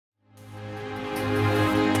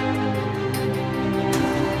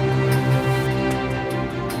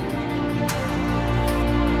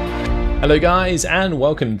Hello guys, and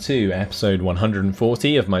welcome to episode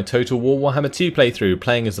 140 of my Total War Warhammer 2 playthrough,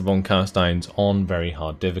 playing as the Von Carsteins on very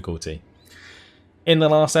hard difficulty. In the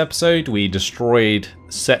last episode we destroyed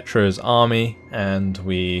Cetra's army, and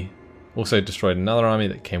we also destroyed another army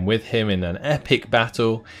that came with him in an epic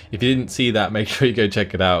battle. If you didn't see that, make sure you go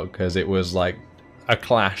check it out, because it was like a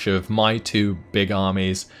clash of my two big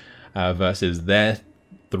armies versus their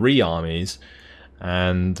three armies.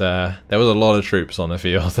 And there was a lot of troops on the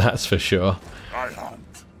field, that's for sure.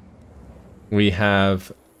 We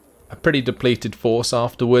have a pretty depleted force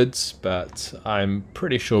afterwards, but I'm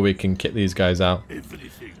pretty sure we can kit these guys out.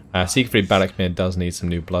 Siegfried Balakmir does need some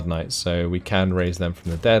new Blood Knights, so we can raise them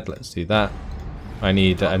from the dead. Let's do that. I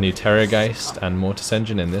need a new Terrorgeist and Mortis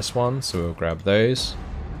Engine in this one, so we'll grab those.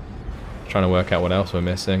 Trying to work out what else we're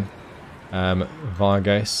missing.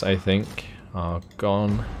 Vargeists, I think, are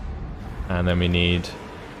gone. And then we need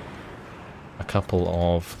a couple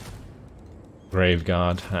of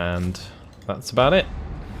Graveguard, and that's about it.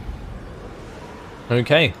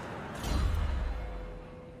 Okay.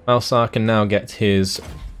 Malsar can now get his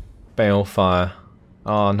Balefire.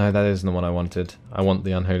 Oh no, that isn't the one I wanted. I want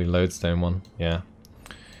the Unholy Lodestone one, yeah.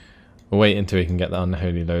 We'll wait until we can get the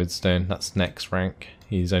Unholy Lodestone. That's next rank.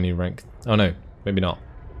 He's only rank... oh no, maybe not.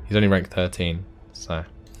 He's only rank 13, so...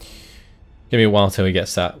 give me a while till he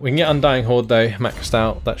gets that. We can get Undying Horde though, maxed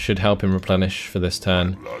out. That should help him replenish for this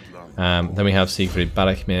turn. Then we have Siegfried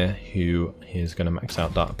Balakmir, who is going to max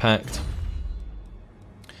out Dark Pact.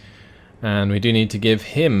 And we do need to give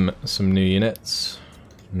him some new units.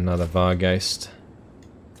 Another Vargeist.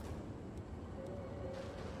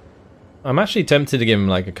 I'm actually tempted to give him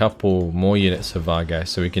like a couple more units of Vargeist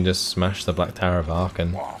so we can just smash the Black Tower of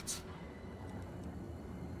Aachen.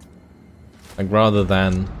 Like rather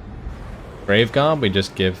than Graveguard, we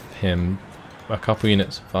just give him a couple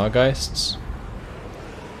units of Vargeists.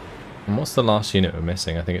 And what's the last unit we're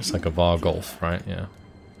missing? I think it's like a Vargolf, right? Yeah.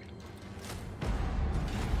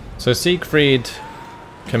 So Siegfried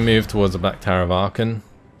can move towards the Black Tower of Aachen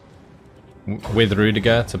with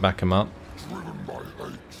Rudiger to back him up.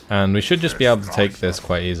 And we should just be able to take this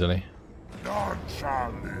quite easily.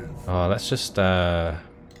 Oh, let's just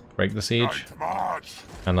break the siege.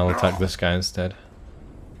 And I'll attack this guy instead.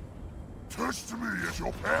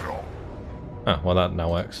 Oh, well that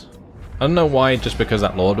now works. I don't know why, just because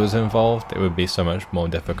that Lord was involved, it would be so much more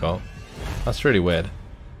difficult. That's really weird.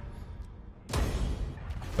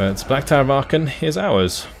 But Black Tower of Aachen is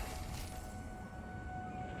ours.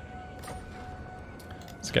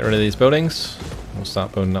 Let's get rid of these buildings. We'll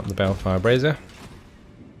start building up the Balefire Brazier.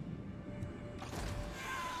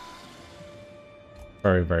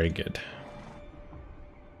 Very, very good.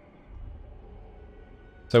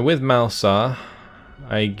 So with Malsar,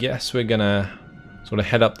 I guess we're gonna sort of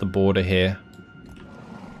head up the border here,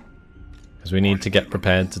 because we need to get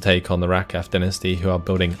prepared to take on the Rakaf dynasty, who are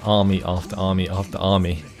building army after army after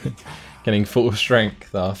army, getting full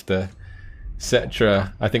strength after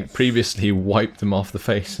Cetra, I think, previously wiped them off the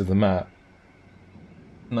face of the map.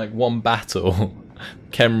 In like one battle,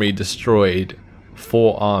 Khemri destroyed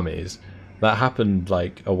 4 armies. That happened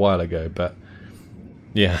like a while ago, but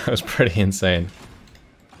yeah, it was pretty insane.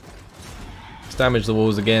 Let's damage the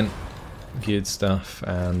walls again. Good stuff,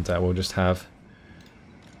 and we'll just have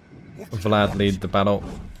Vlad lead the battle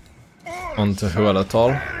onto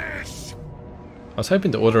Hualatol. I was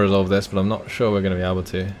hoping to auto-resolve this, but I'm not sure we're going to be able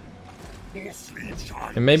to.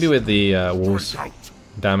 And maybe with the walls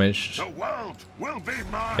damaged,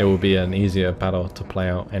 it will be an easier battle to play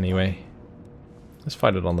out anyway. Let's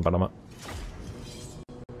fight it on the battle map.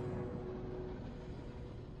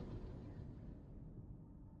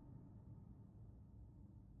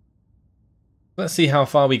 Let's see how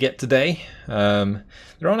far we get today. There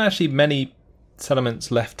aren't actually many settlements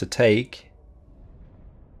left to take,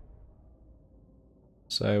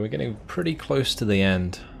 so we're getting pretty close to the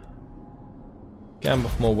end. Gamble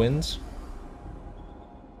for more wins.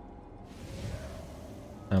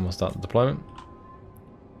 And we'll start the deployment.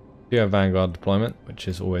 We have Vanguard deployment, which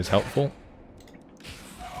is always helpful.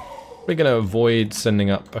 We're going to avoid sending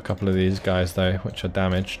up a couple of these guys though, which are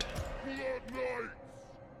damaged.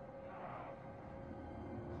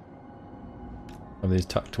 Have these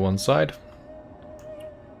tucked to one side.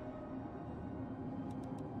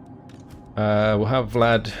 We'll have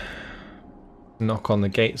Vlad knock on the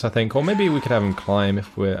gates, I think, or maybe we could have him climb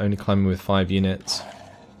if we're only climbing with 5 units.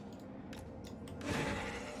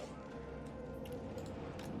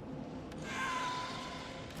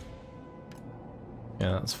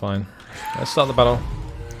 Yeah, that's fine. Let's start the battle.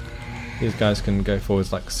 These guys can go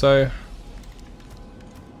forwards like so.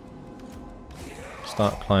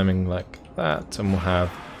 Start climbing like that, and we'll have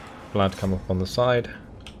Vlad come up on the side.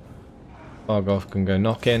 Vargolf can go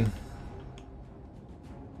knock in.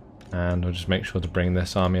 And we'll just make sure to bring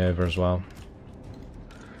this army over as well.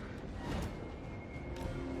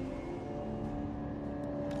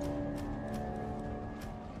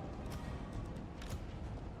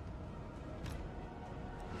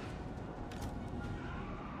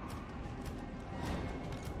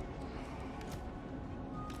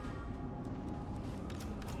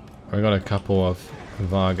 We've got a couple of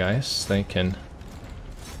Vargeist, they can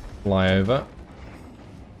fly over.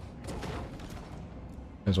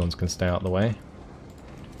 Those ones can stay out of the way.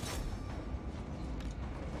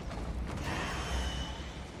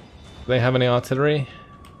 Do they have any artillery?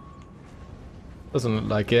 Doesn't look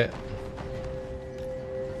like it.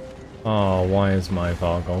 Oh, why is my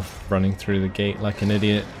Vargolf running through the gate like an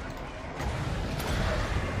idiot?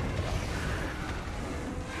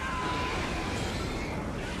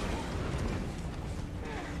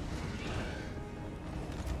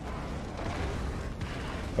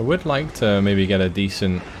 I would like to maybe get a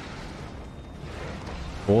decent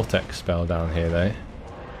vortex spell down here though,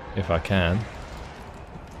 if I can.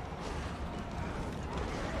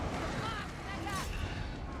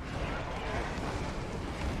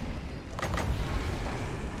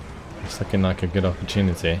 It's looking like a good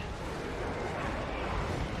opportunity.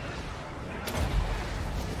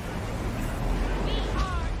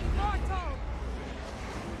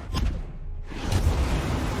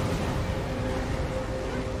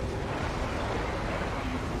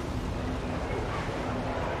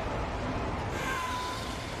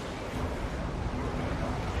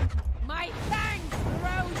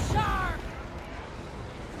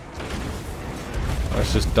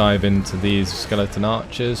 Let's just dive into these skeleton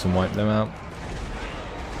archers and wipe them out.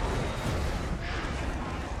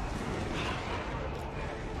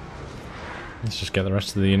 Let's just get the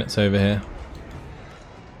rest of the units over here.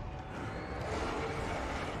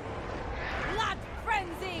 Blood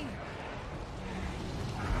frenzy.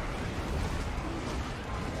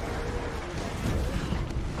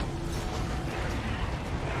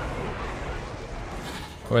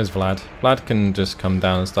 Where's Vlad? Vlad can just come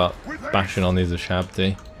down and start bashing on these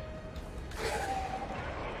Ashabti.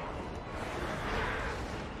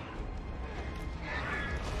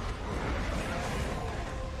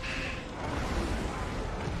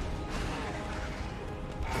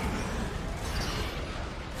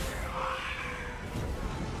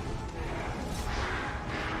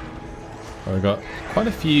 We've got quite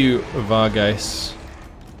a few Vargeists,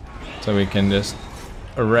 so we can just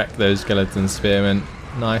erect those skeleton spearmen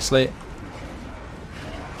nicely.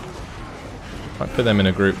 Might put them in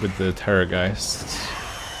a group with the Terrorgeists.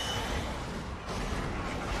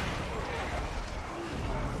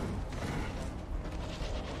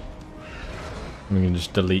 We can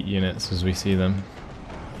just delete units as we see them.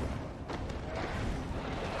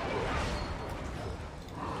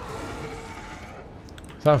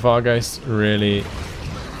 Is that Vargeist really...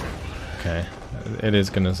 Okay, it is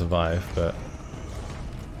going to survive, but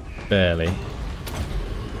barely.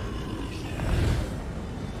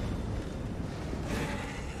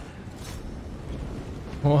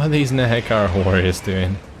 What are these Nehekara warriors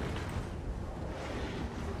doing?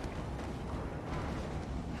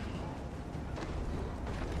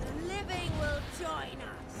 The living will join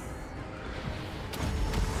us.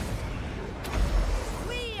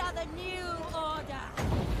 We are the new order.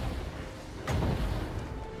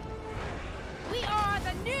 We are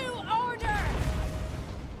the new order.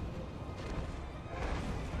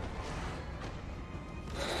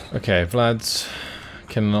 Okay, Vlad's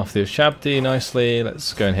killing off the Ashabti nicely.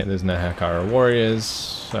 Let's go and hit those Nehekara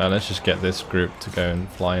warriors. Let's just get this group to go and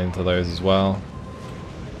fly into those as well.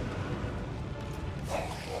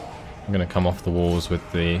 I'm going to come off the walls with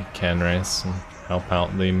the Kenrace and help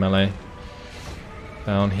out the melee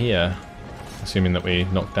down here. Assuming that we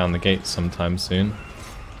knock down the gates sometime soon.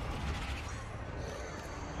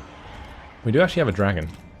 We do actually have a dragon.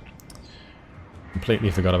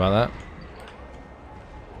 Completely forgot about that.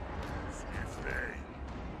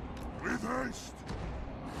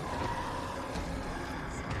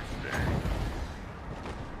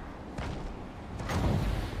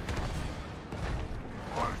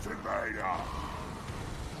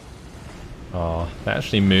 Oh, they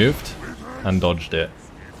actually moved and dodged it.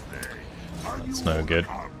 That's no good.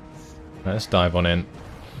 Let's dive on in.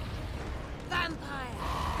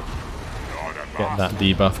 Get that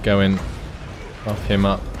debuff going. Buff him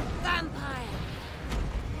up.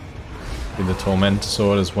 Do the Tormentor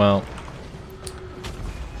Sword as well.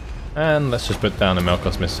 And let's just put down a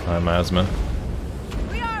Melkos Missile Miasma.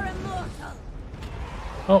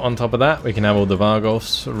 Oh, on top of that, we can have all the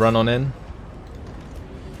Vargolfs run on in.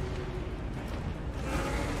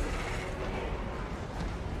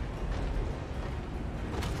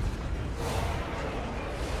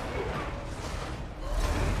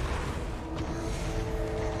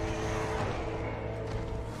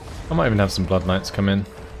 I might even have some Blood Knights come in.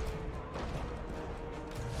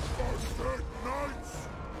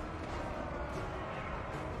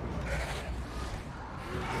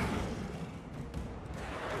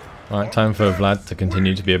 Alright, time for Vlad to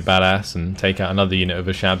continue to be a badass and take out another unit of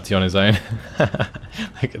Ashabti on his own.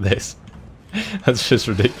 Look at this. That's just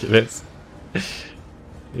ridiculous.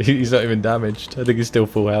 He's not even damaged. I think he's still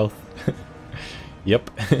full health. Yep.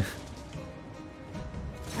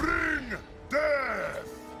 Bring death!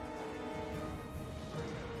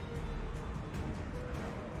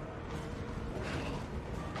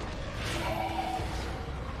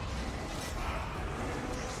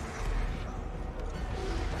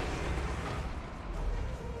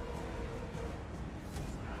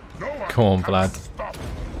 No one Come on, can Vlad. stop.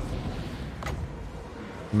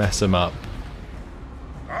 Mess him up.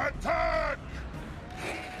 Attack!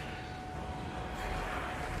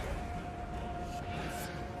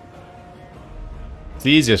 It's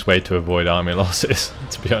the easiest way to avoid army losses,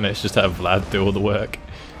 to be honest, just have Vlad do all the work.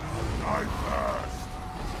 I first.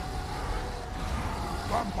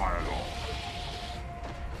 Vampire Lord.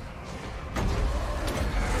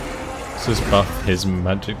 Let's just buff his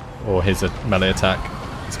magic, or his melee attack.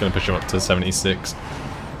 It's going to push him up to 76.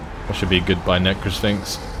 That should be good by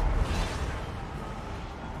Necrosphinx.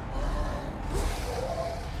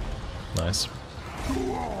 Nice.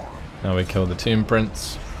 Now we kill the Tomb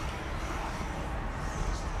Prince.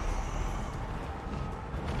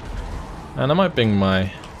 And I might bring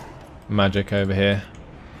my magic over here.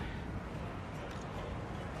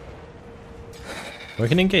 We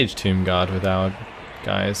can engage Tomb Guard with our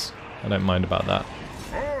guys. I don't mind about that.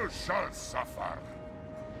 All shall suffer.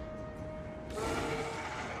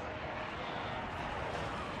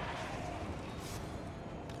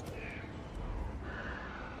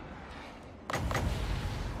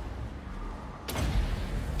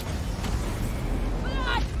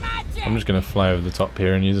 Blood magic! I'm just going to fly over the top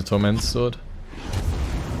here and use a Tormentor Sword.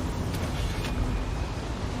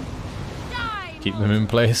 Die, Keep them in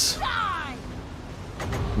place. die!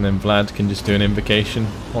 And then Vlad can just do an invocation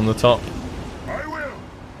on the top. I will.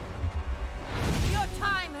 Your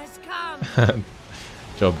time has come!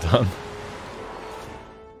 Job done.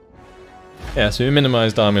 Yeah, so we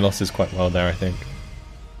minimised army losses quite well there, I think.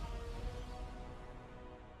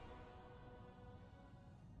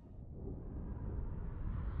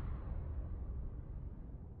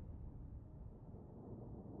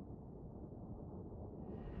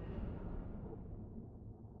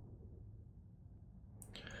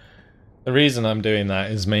 The reason I'm doing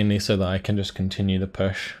that is mainly so that I can just continue the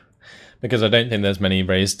push, because I don't think there's many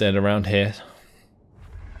raised dead around here.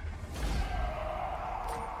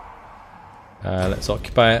 Let's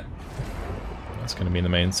occupy it. That's going to be the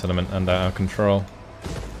main settlement under our control.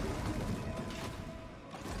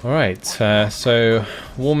 Alright, so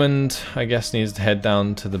Warmond, I guess, needs to head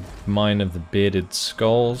down to the Mine of the Bearded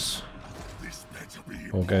Skulls. This better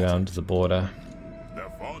be We'll go down to the border. Per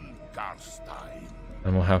von Carstein.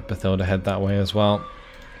 And we'll have Bathilda head that way as well.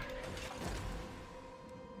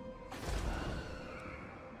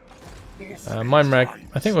 Mine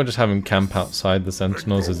I think we'll just have him camp outside the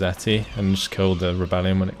Sentinels as Eti and just kill the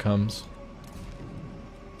rebellion when it comes.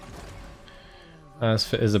 As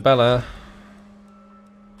for Isabella,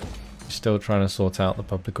 she's still trying to sort out the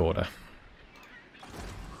public order.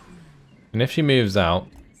 And if she moves out,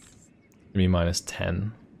 it'll be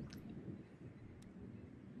 -10.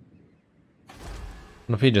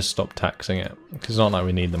 And if we just stop taxing it, because it's not like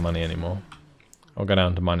we need the money anymore. I'll go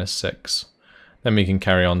down to -6. Then we can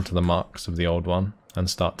carry on to the marks of the old one and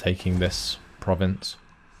start taking this province.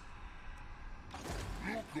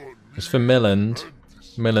 As for Milland,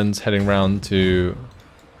 Milland's heading round to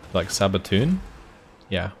like Sabatoon.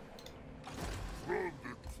 Yeah.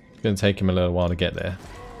 It's going to take him a little while to get there.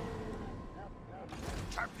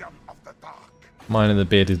 Champion of the dark. Mine of the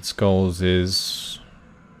Bearded Skulls is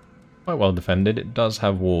quite well defended. It does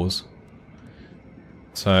have walls.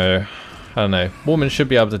 So, I don't know. Warman should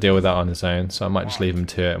be able to deal with that on his own, so I might just leave him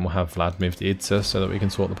to it and we'll have Vlad move to Idza so that we can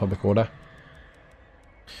sort the public order.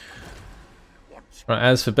 Right,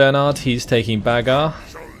 as for Bernard, he's taking Bagar.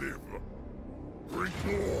 Shall live. Bring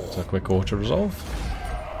more. So a quick auto resolve.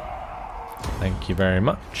 Thank you very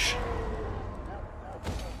much.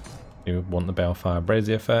 You want the Balefire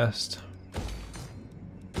Brazier first.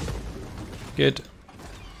 Good.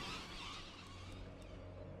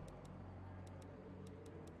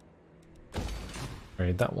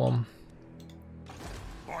 Raid that one.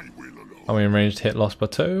 I will alone. Are we in range to hit Lost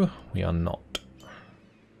Plateau? We are not.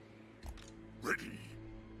 Ready.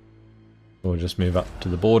 We'll just move up to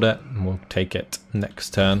the border and we'll take it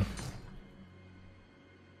next turn.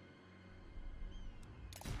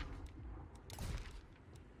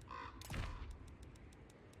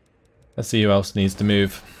 Let's see who else needs to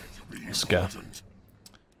move. Oscar.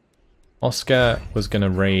 Oscar was going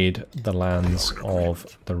to raid the lands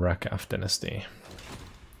of the Rakaf dynasty.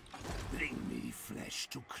 Bring me flesh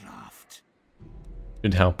to craft.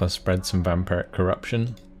 Should help us spread some vampiric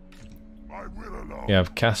corruption. I will alone. We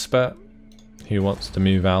have Casper, who wants to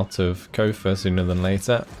move out of Kofa sooner than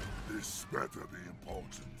later. This better be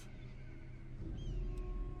important.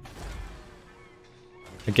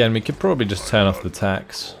 Again, we could probably just turn off the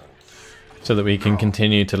tax so that we can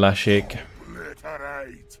continue to Lashik.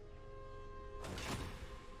 Obliterate.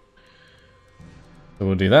 So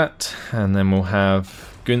we'll do that, and then we'll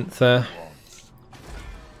have Gunther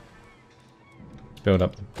build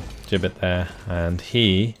up the gibbet there, and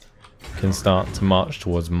he can start to march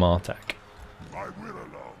towards Martak. I will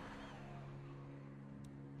alone.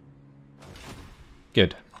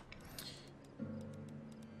 Good.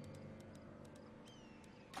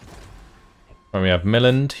 And we have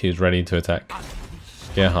Milland, who's ready to attack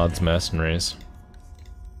Gerhard's mercenaries.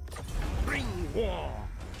 Bring war.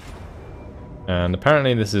 And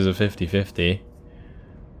apparently this is a 50-50.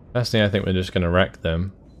 Personally, I think we're just going to wreck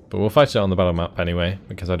them. But we'll fight it on the battle map anyway,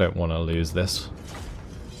 because I don't want to lose this.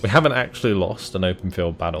 We haven't actually lost an open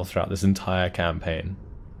field battle throughout this entire campaign.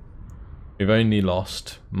 We've only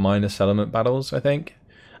lost minor settlement battles, I think.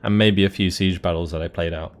 And maybe a few siege battles that I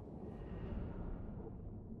played out.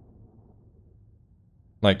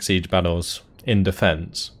 Like siege battles in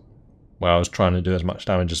defense, where I was trying to do as much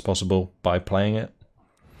damage as possible by playing it.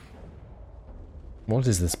 What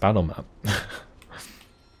is this battle map?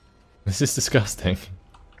 This is disgusting.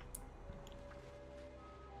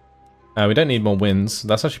 We don't need more wins.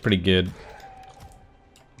 That's actually pretty good.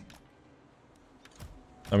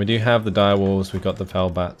 And we do have the direwolves. We've got the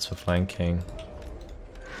Felbats for flanking.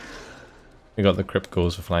 We got the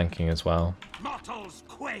Cryptgals for flanking as well. Mortals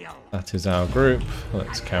quail. That is our group.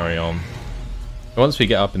 Let's carry on. Once we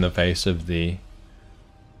get up in the face of the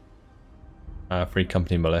Free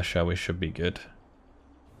Company militia, we should be good.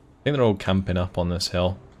 I think they're all camping up on this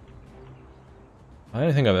hill. I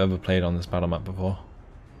don't think I've ever played on this battle map before.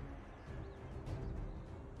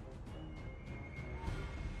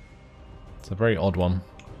 It's a very odd one.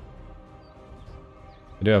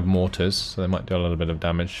 We do have mortars, so they might do a little bit of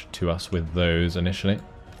damage to us with those initially.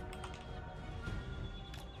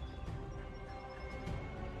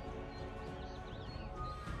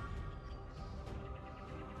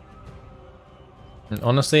 And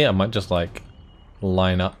honestly, I might just like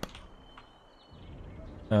line up.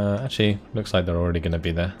 Actually, looks like they're already going to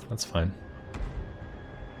be there. That's fine.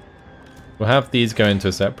 We'll have these go into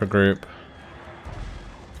a separate group.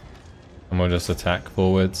 And we'll just attack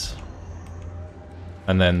forwards.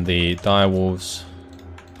 And then the direwolves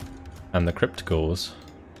and the Cryptgals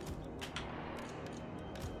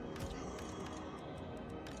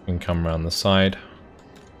can come around the side.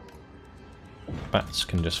 Bats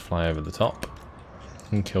can just fly over the top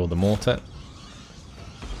and kill the mortar.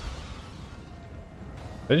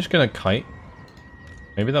 They're just gonna kite.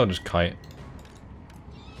 Maybe they'll just kite.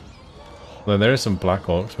 Though there is some Black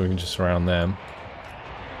Orcs, we can just surround them.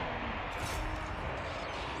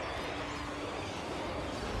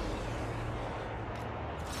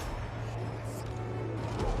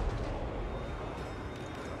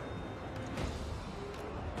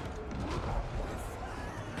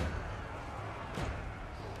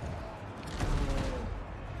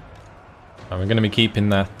 And we're going to be keeping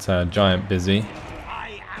that giant busy,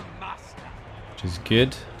 which is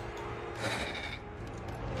good.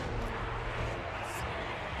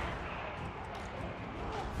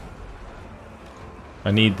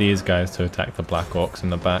 I need these guys to attack the Black Orcs in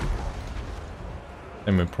the back.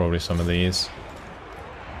 And with probably some of these.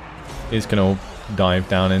 These can all dive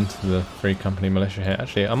down into the Free Company militia here.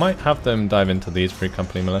 Actually, I might have them dive into these Free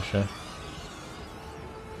Company militia.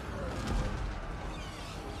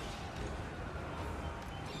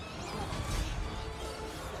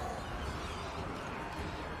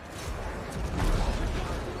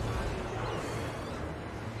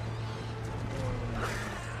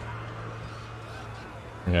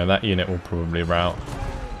 Yeah, that unit will probably rout.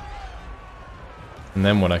 And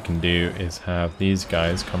then what I can do is have these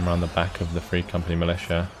guys come around the back of the Free Company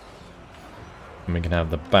militia. And we can have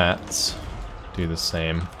the bats do the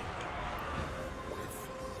same.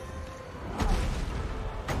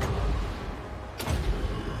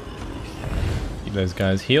 Keep those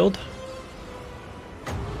guys healed.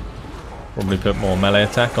 Probably put more melee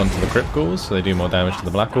attack onto the Cryptgals so they do more damage to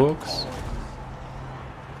the Black Orcs.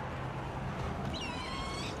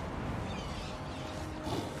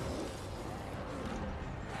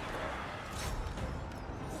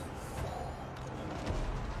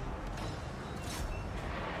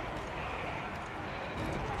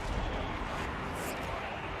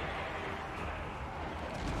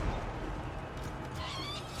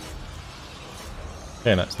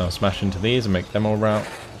 Okay, let's now smash into these and make them all rout.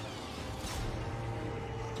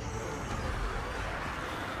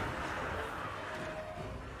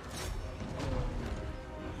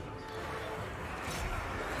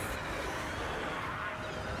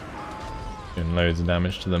 Doing loads of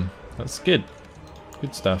damage to them. That's good.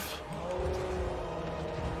 Good stuff.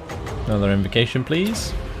 Another invocation,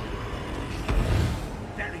 please.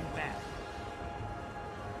 Very well.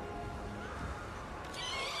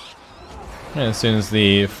 And as soon as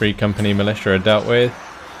the Free Company militia are dealt with,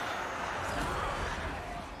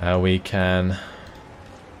 we can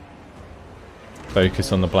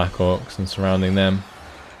focus on the Black Orcs and surrounding them.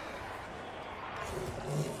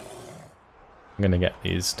 I'm going to get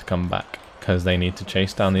these to come back because they need to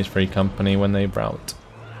chase down these Free Company when they rout.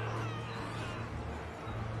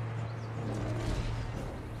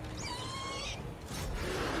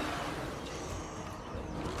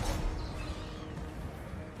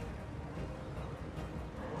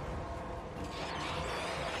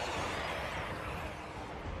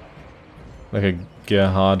 Look at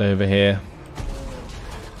Gerhard over here.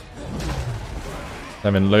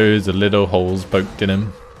 Having loads of little holes poked in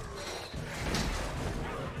him.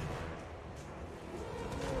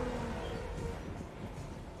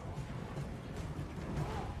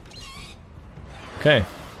 Okay.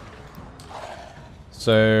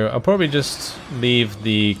 So I'll probably just leave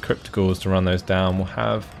the crypticals to run those down. We'll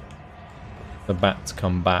have the bats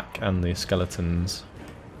come back and the skeletons.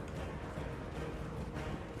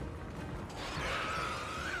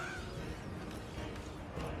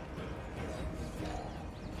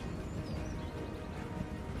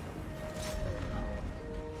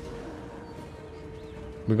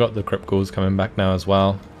 We've got the Crypt Ghouls coming back now as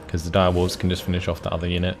well, because the Dire Wolves can just finish off the other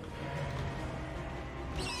unit.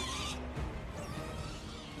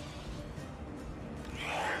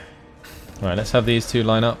 Alright, let's have these two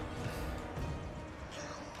line up.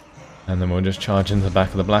 And then we'll just charge into the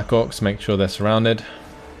back of the Black Orcs, make sure they're surrounded.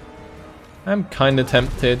 I'm kind of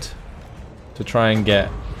tempted to try and get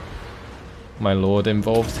my Lord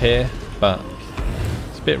involved here, but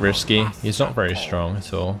it's a bit risky. He's not very strong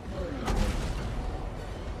at all.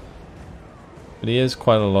 But he is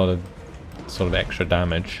quite a lot of sort of extra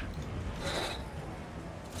damage.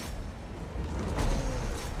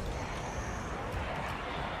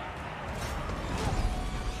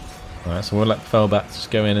 Alright, so we'll let the Fellbats just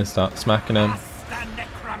go in and start smacking him.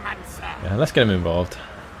 Yeah, let's get him involved.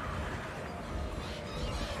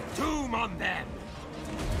 Doom on them.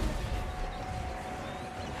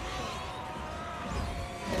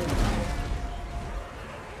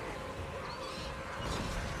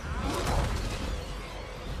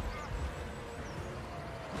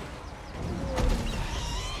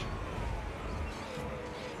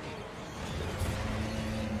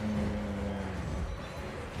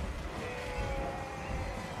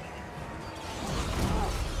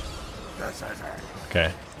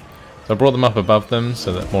 Okay, so I brought them up above them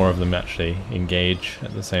so that more of them actually engage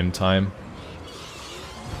at the same time.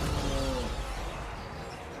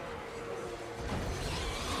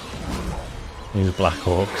 These Black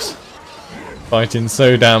Orcs fighting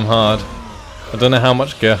so damn hard. I don't know how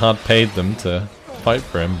much Gerhard paid them to fight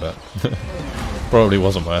for him, but probably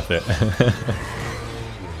wasn't worth it.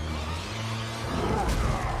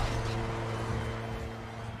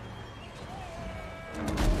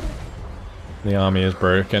 The army is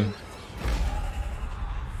broken.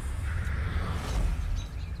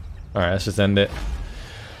 Alright, let's just end it.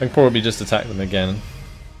 I can probably just attack them again and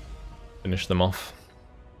finish them off.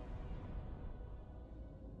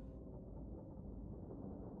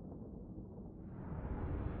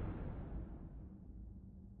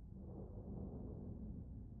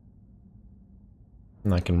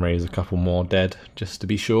 And I can raise a couple more dead just to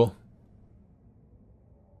be sure.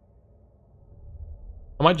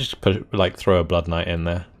 I might just put like throw a Blood Knight in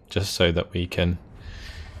there just so that we can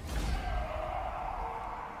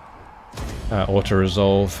auto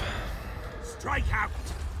resolve. Strike out.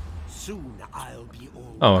 Soon I'll be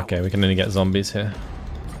all. Oh, okay, we can only get zombies here.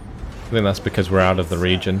 I think that's because we're out of the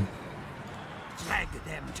region. Drag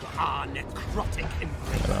them to our necrotic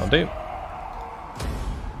embrace. That'll do.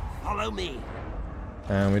 Follow me.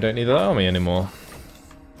 And we don't need the army anymore.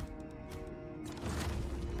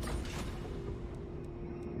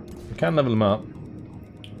 We can level them up.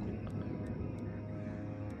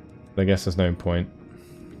 But I guess there's no point.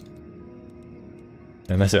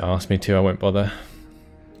 Unless it asks me to, I won't bother.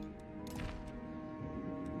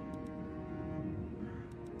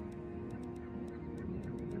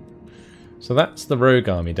 So that's the rogue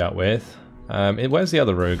army dealt with. Where's the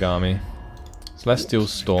other rogue army? Celestial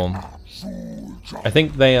Storm. I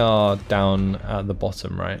think they are down at the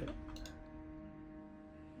bottom, right?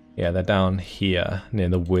 Yeah, they're down here near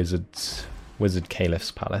the Wizard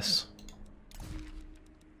Caliph's palace.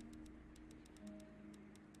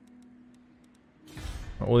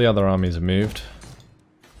 All the other armies have moved.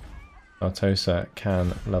 Artosa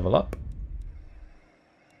can level up.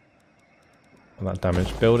 That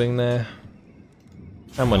damaged building there.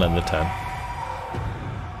 And we'll end the turn.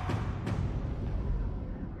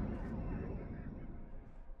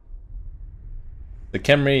 The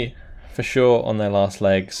Khemri, for sure, on their last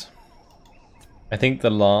legs. I think the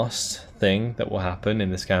last thing that will happen in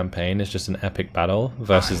this campaign is just an epic battle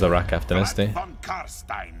versus the Rakaf dynasty. Vlad von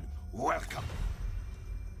Carstein, welcome.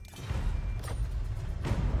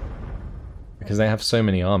 Because they have so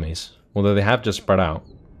many armies. Although they have just spread out.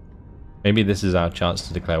 Maybe this is our chance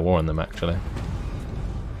to declare war on them, actually.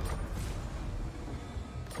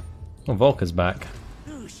 Oh, Volker's back.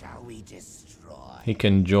 Who shall we destroy? He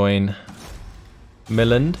can join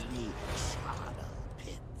Milland.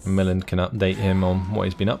 Milland can update him on what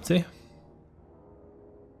he's been up to.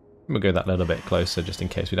 We'll go that little bit closer just in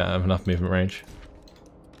case we don't have enough movement range.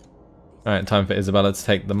 Alright, time for Isabella to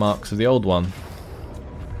take the marks of the old one.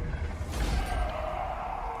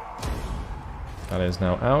 That is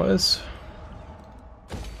now ours.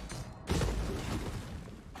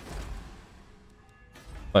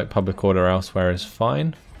 Like public order elsewhere is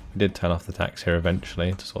fine. We did turn off the tax here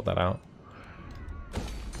eventually to sort that out.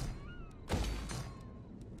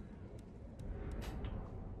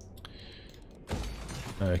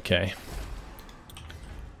 Okay.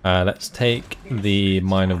 Let's take the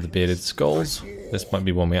Mine of the Bearded Skulls. This might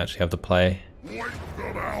be one we actually have to play.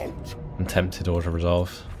 I'm tempted to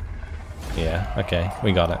auto-resolve. Yeah, okay,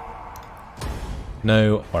 we got it.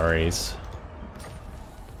 No worries.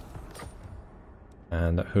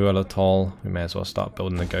 And at Hualatol, we may as well start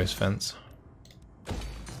building the ghost fence.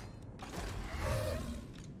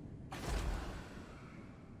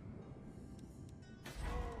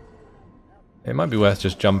 It might be worth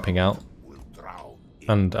just jumping out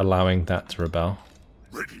and allowing that to rebel.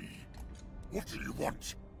 Ready. What do you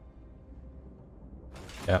want?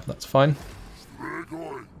 Yeah, that's fine.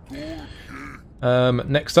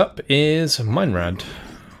 Next up is Meinrad.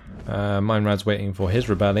 Meinrad's waiting for his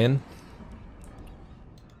rebellion.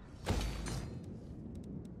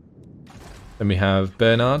 Then we have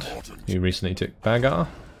Bernard, who recently took Bagar.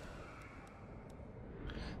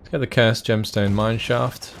 Let's get the Cursed Gemstone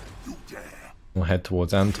Mineshaft. We'll head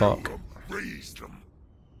towards Antok.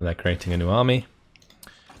 They're creating a new army.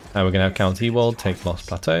 We're going to have Count Ewald take Lost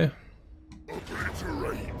Plateau.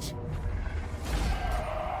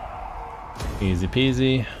 Easy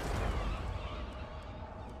peasy.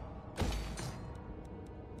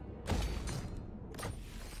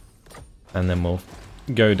 And then we'll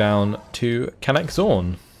go down to Kanak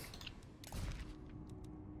Zorn.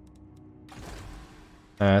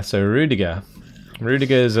 So Rudiger.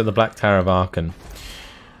 Rudiger is at the Black Tower of Aachen.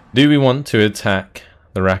 Do we want to attack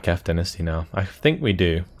the Rakaf dynasty now? I think we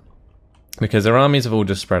do. Because their armies have all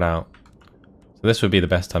just spread out. So this would be the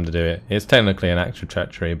best time to do it. It's technically an act of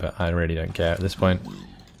treachery, but I really don't care at this point.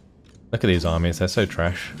 Look at these armies, they're so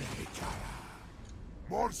trash.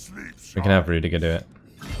 We can have Rudiger do it.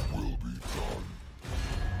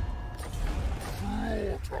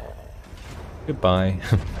 Goodbye.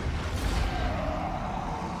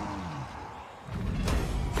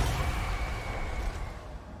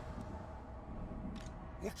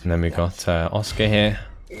 And then we got Oscar here.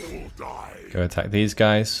 Go attack these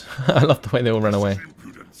guys. I love the way they all run away.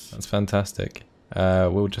 That's fantastic.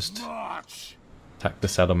 We'll just attack the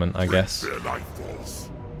settlement, I guess.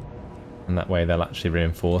 And that way they'll actually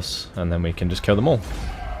reinforce, and then we can just kill them all.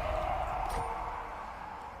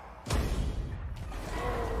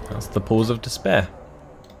 That's the pools of despair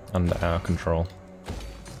under our control.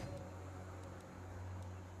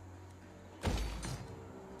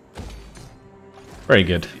 Very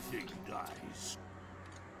good.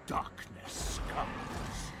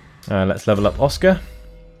 Let's level up Oscar.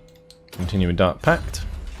 Continue with Dark Pact.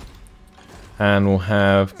 And we'll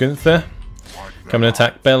have Gunther come and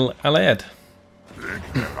attack Bel Alaed.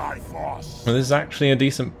 Well, this is actually a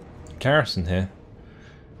decent garrison here.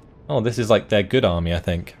 Oh, this is like their good army, I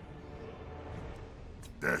think.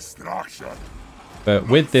 But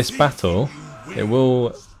with this battle, it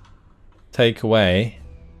will take away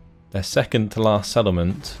their second to last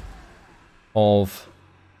settlement of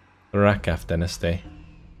the Rakaf dynasty.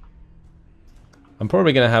 I'm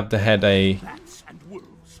probably going to have to head a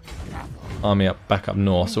army back up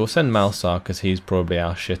north, so we'll send Malsar because he's probably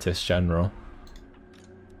our shittest general.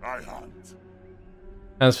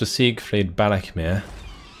 As for Siegfried Barakmir,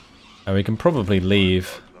 we can probably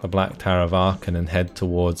leave the Black Tower of Aachen and head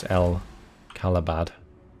towards El Kalabad.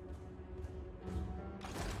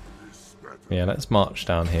 Yeah, let's march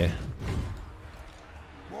down here.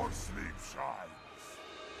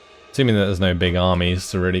 Assuming that there's no big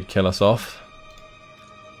armies to really kill us off.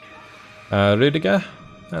 Rudiger?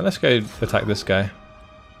 Let's go attack this guy.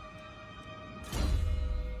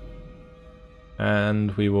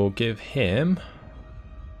 And we will give him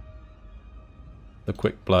the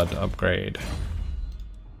quick blood upgrade.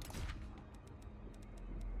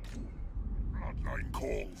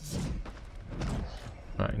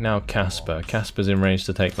 Right, now Casper. Casper's in range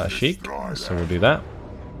to take that sheik, so we'll do that.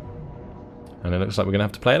 And it looks like we're going to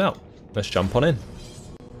have to play it out. Let's jump on in.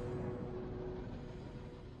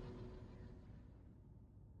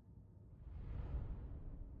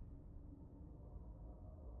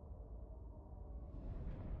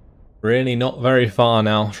 Really not very far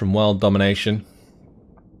now from world domination.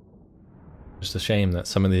 Just a shame that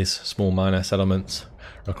some of these small minor settlements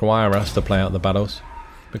require us to play out the battles,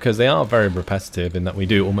 because they are very repetitive in that we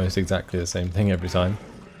do almost exactly the same thing every time.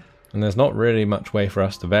 And there's not really much way for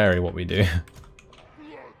us to vary what we do.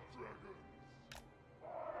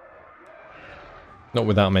 Not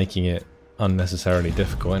without making it unnecessarily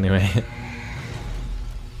difficult anyway.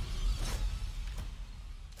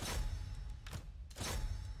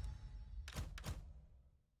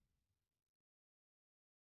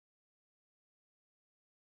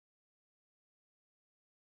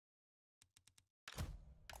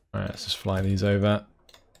 Alright, let's just fly these over.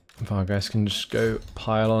 If our guys can just go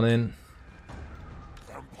pile on in.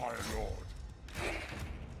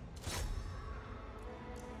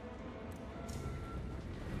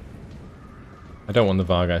 I don't want the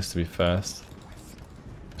Vargas to be first.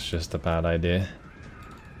 It's just a bad idea.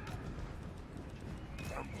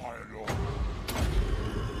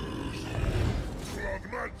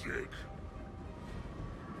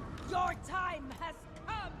 Your time has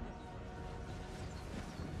come.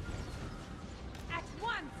 At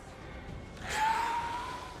once.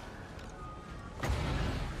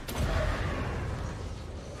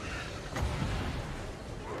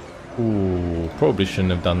 Ooh, probably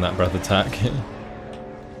shouldn't have done that breath attack.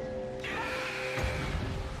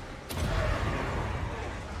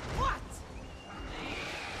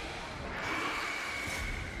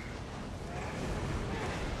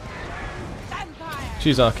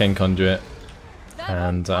 Choose Arcane Conduit,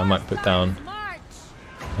 and I might put down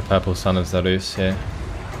the Purple Sun of Zarus here.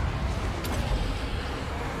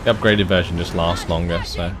 The upgraded version just lasts longer,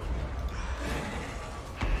 so...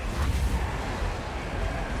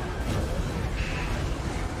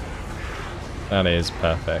 That is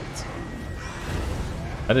perfect.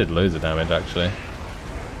 I did loads of damage, actually.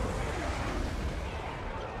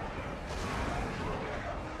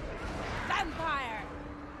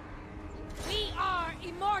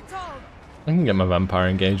 I can get my vampire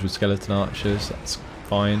engaged with skeleton archers, that's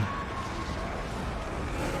fine.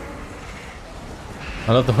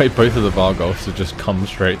 I love the way both of the Vargolfs have just come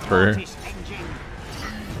straight through.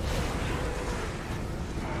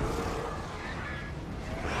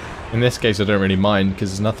 In this case I don't really mind because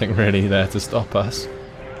there's nothing really there to stop us.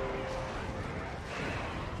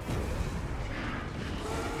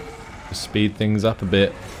 Just speed things up a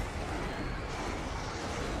bit.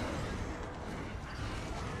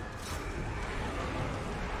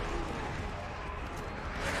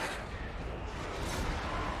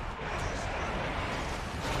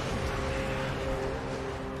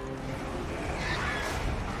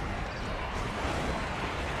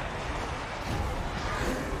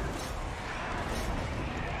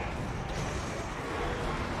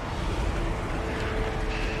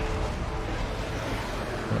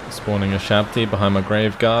 Spawning a Shabti behind my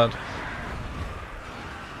grave guard.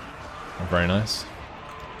 Oh, very nice.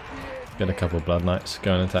 Get a couple of Blood Knights,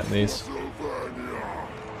 go and attack these.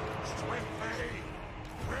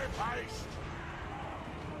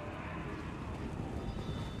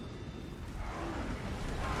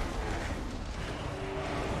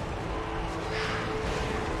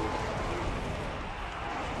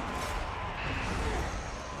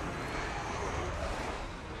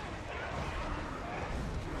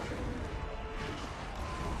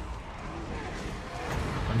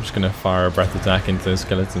 I'm just going to fire a breath attack into the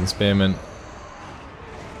skeleton spearmen.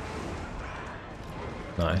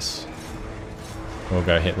 Nice. We'll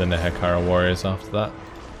go hit the Nehekara warriors after that.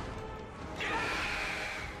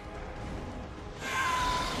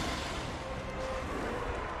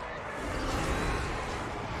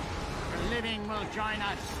 The living will join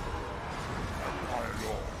us.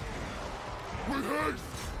 With haste!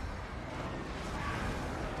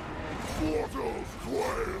 Mortals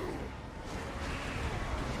quail!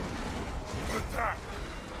 Attack!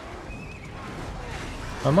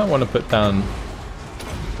 I might want to put down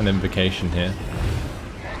an invocation here.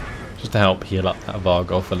 Just to help heal up that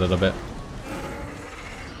Vargolf a little bit.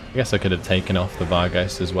 I guess I could have taken off the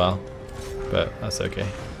Vargeist as well, but that's okay.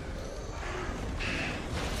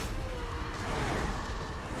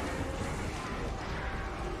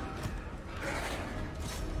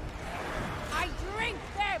 I drink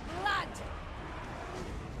their blood.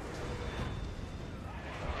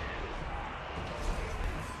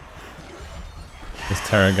 This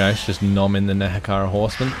Terrorgeist just nomming the Nehekara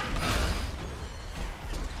Horseman.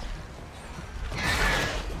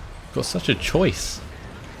 Got such a choice.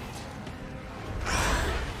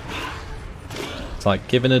 It's like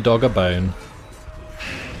giving a dog a bone.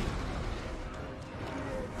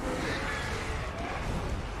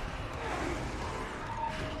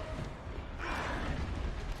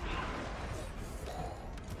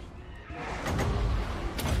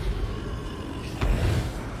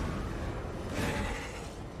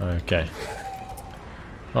 Okay.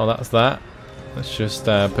 Well, that's that. Let's just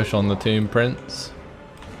push on the Tomb Prince.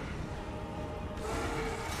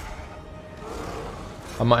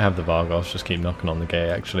 I might have the Vargos just keep knocking on the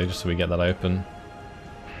gate actually, just so we get that open.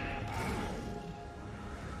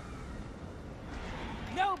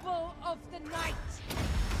 Noble of the night.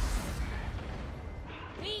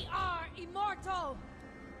 We are immortal.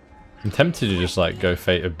 I'm tempted to just like go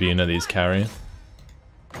Fate of Buna these carrying.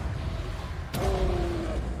 Curse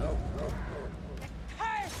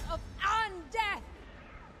of undeath.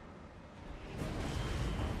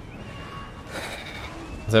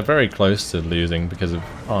 They're very close to losing because of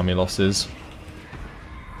army losses.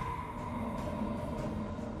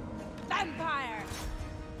 Vampire.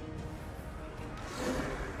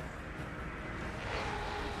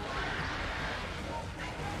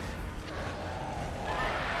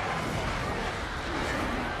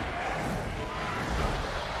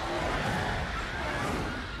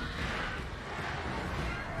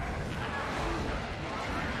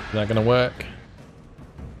 Is that gonna work?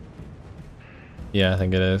 Yeah, I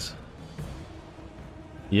think it is.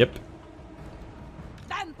 Yep.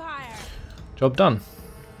 Vampire. Job done.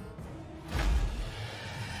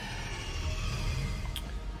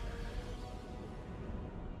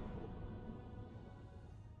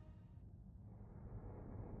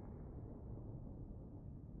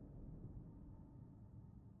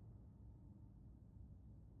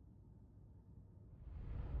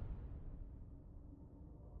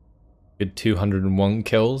 Good 201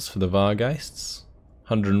 kills for the Vargeists.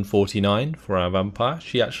 149 for our Vampire.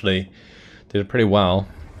 She actually did pretty well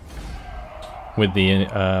with the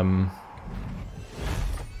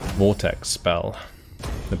Vortex spell.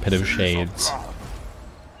 The Pit of Shades.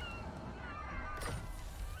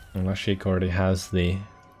 Unless she already has the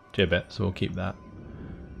Gibbet, so we'll keep that.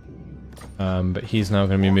 But he's now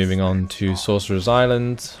going to be moving on to Sorcerer's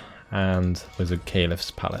Island and Wizard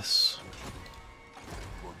Caliph's Palace.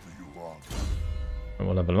 And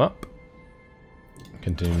we'll level him up.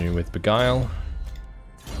 Continue with Beguile.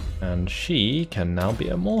 And she can now be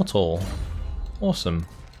immortal. Awesome.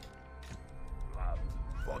 Vlad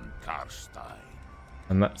von Carstein.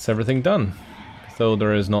 And that's everything done.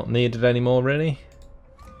 Thilda is not needed anymore, really.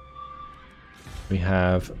 We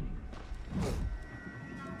have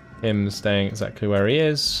him staying exactly where he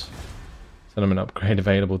is. Settlement upgrade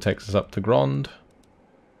available takes us up to Grond.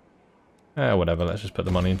 Whatever, let's just put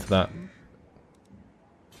the money into that.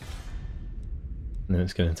 And then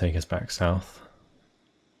it's going to take us back south,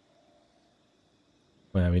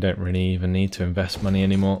 where we don't really even need to invest money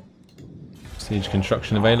anymore. Siege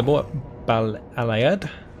construction available at Bal Alayad.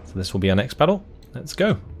 So this will be our next battle. Let's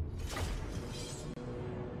go.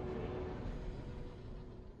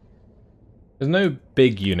 There's no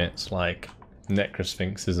big units like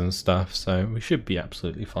Necrosphinxes and stuff, so we should be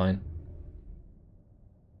absolutely fine.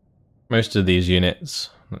 Most of these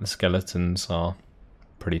units, like the skeletons, are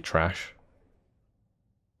pretty trash.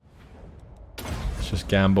 Let's just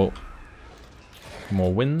gamble.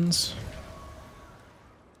 More wins.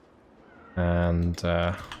 And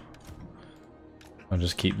I'll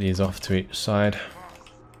just keep these off to each side.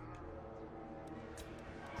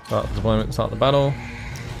 Start the deployment, start the battle.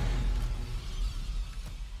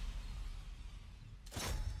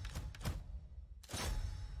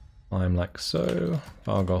 I'm like so.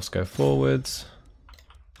 Vargos go forwards.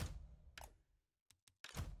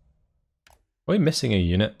 Are we missing a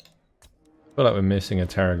unit? I feel like we're missing a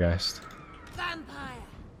Terrorgeist. Vampire.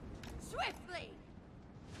 Swiftly.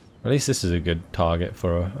 At least this is a good target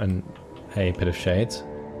for a Pit of Shades.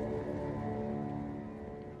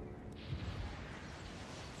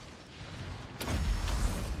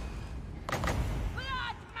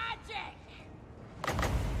 Blood magic.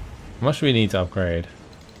 How much do we need to upgrade?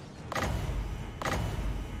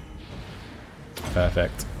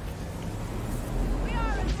 Perfect.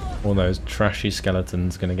 All those trashy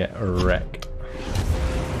skeletons gonna get wrecked.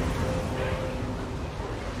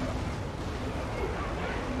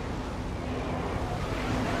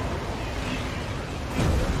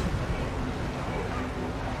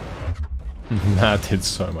 That did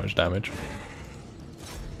so much damage.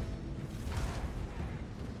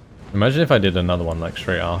 Imagine if I did another one like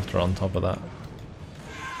straight after on top of that.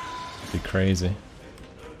 It'd be crazy.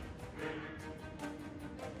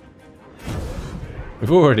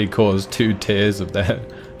 We've already caused 2 tiers of their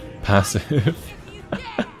passive.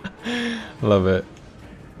 Love it.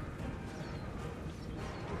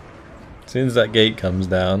 As soon as that gate comes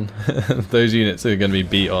down, those units are going to be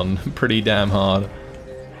beat on pretty damn hard.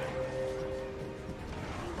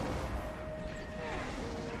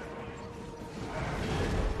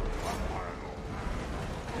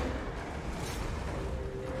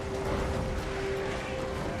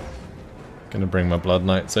 Gonna bring my Blood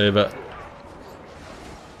Knights over.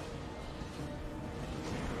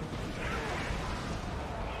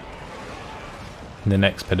 The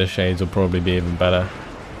next pit of shades will probably be even better.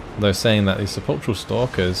 Though saying that, these sepulchral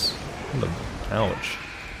stalkers, ouch.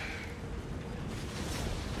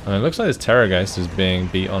 And it looks like this Terrorgeist is being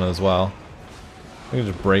beat on as well. I can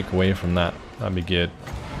just break away from that. That'd be good.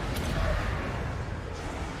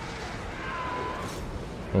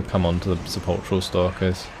 We'll come on to the sepulchral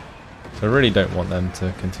stalkers. So I really don't want them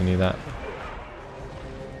to continue that.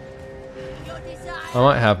 I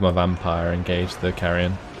might have my vampire engage the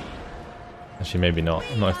carrion. Actually, maybe not.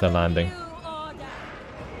 Not if they're landing.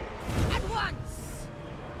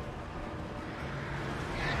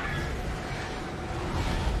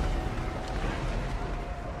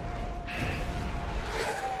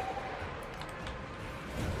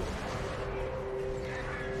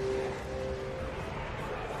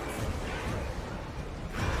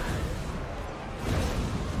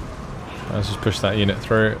 Let's just push that unit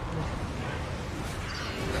through.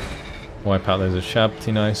 Wipe out those of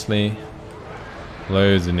Shabti nicely.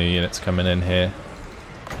 Loads of new units coming in here.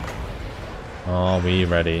 Are we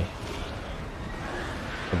ready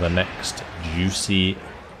for the next juicy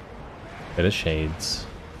bit of shades?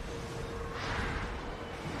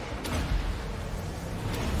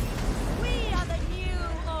 We are the new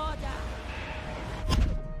order.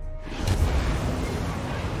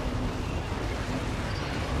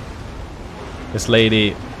 This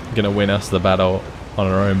lady gonna win us the battle on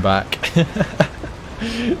her own back.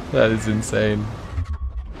 That is insane.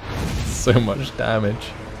 So much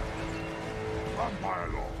damage.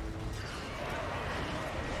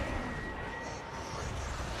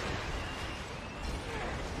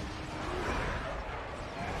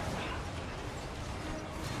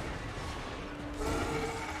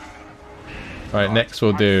 Right, next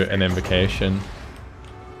we'll do an invocation,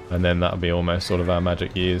 and then that'll be almost all of our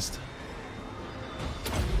magic used.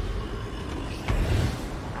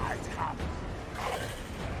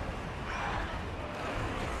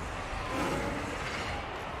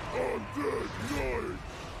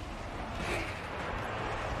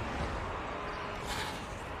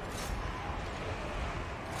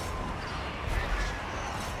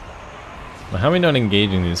 How are we not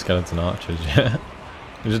engaging these skeleton archers yet?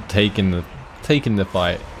 We're just taking the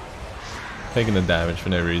fight, taking the damage for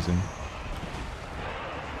no reason.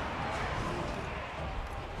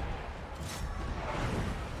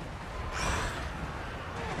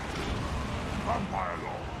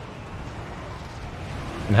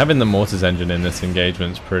 And having the mortars engine in this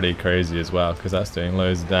engagement's pretty crazy as well, because that's doing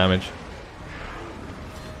loads of damage.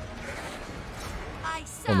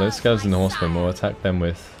 Well, those skeleton horsemen will attack them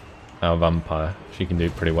with our vampire. She can do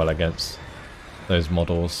pretty well against those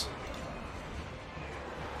models.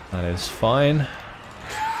 That is fine.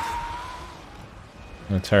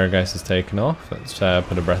 The Terrorgeist is taken off. Let's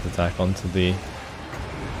put a breath attack onto the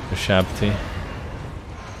Shabti.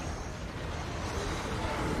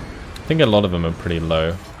 I think a lot of them are pretty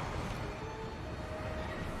low.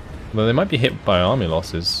 Though they might be hit by army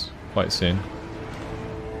losses quite soon.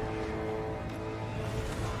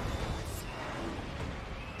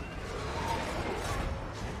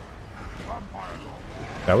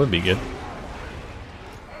 That would be good.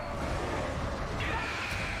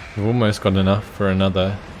 We've almost got enough for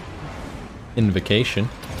another invocation.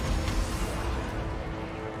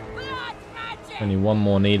 Only one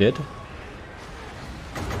more needed.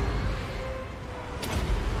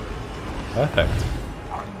 Perfect.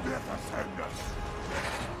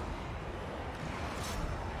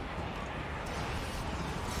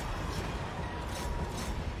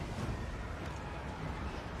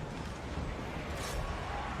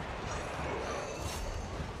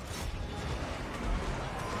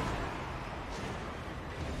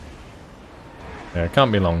 Yeah, it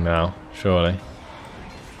can't be long now, surely.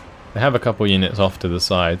 They have a couple units off to the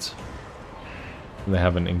sides. They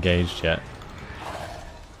haven't engaged yet.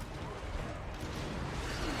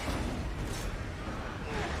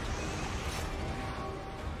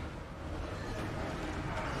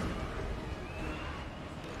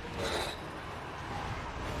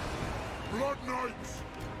 Blood Knights!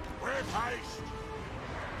 With haste!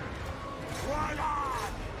 Right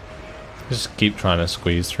on! Just keep trying to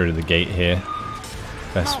squeeze through the gate here.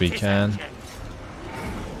 Best we can.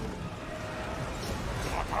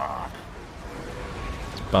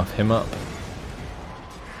 Let's buff him up.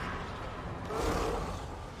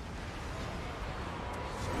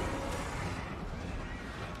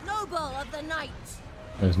 Noble of the night.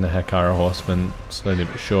 Those Nehekara horsemen slowly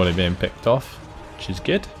but surely being picked off, which is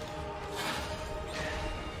good.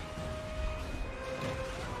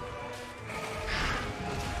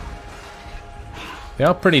 They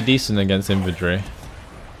are pretty decent against infantry,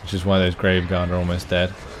 which is why those Grave Guard are almost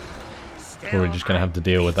dead. We're just going to have to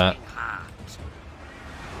deal with that.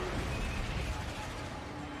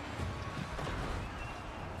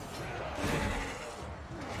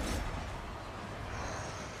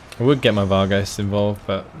 I would get my Vargeists involved,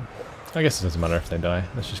 but I guess it doesn't matter if they die.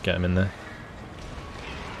 Let's just get them in there.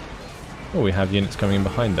 Oh, we have units coming in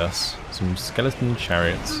behind us. Some skeleton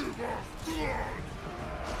chariots.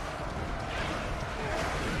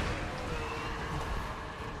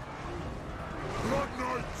 Blood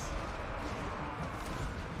Knights!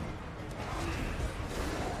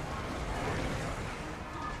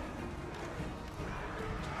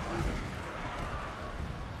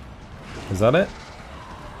 Is that it?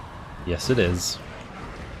 Yes, it is.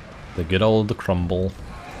 The good old crumble.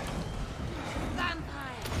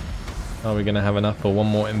 Are we going to have enough for one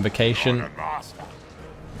more invocation? Master!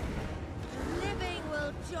 Living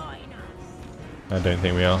will join us. I don't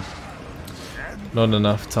think we are. Not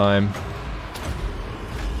enough time.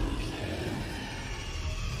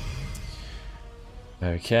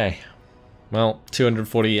 Okay. Well,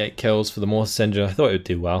 248 kills for the Mortis Engine. I thought it would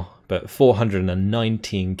do well, but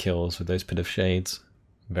 419 kills with those Pit of Shades.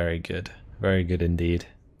 Very good. Very good indeed.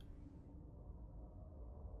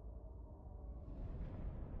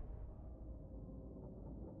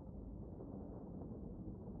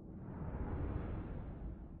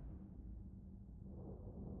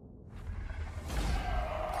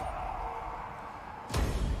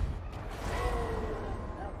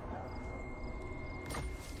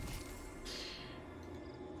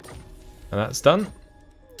 And that's done.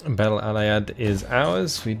 Bel Alayad is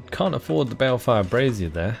ours. We can't afford the Balefire Brazier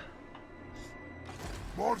there.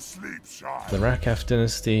 More sleep, child! The Rakaf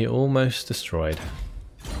dynasty almost destroyed.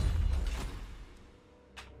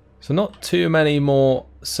 So not too many more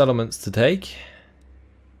settlements to take.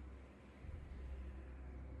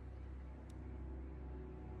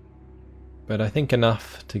 But I think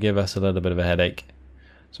enough to give us a little bit of a headache.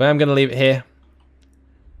 So I am going to leave it here.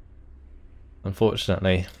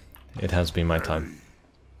 Unfortunately, it has been my time.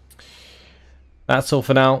 That's all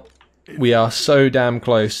for now. We are so damn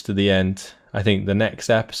close to the end. I think the next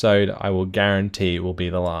episode I will guarantee will be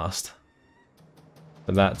the last.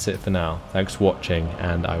 But that's it for now. Thanks for watching,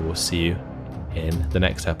 and I will see you in the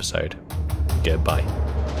next episode. Goodbye.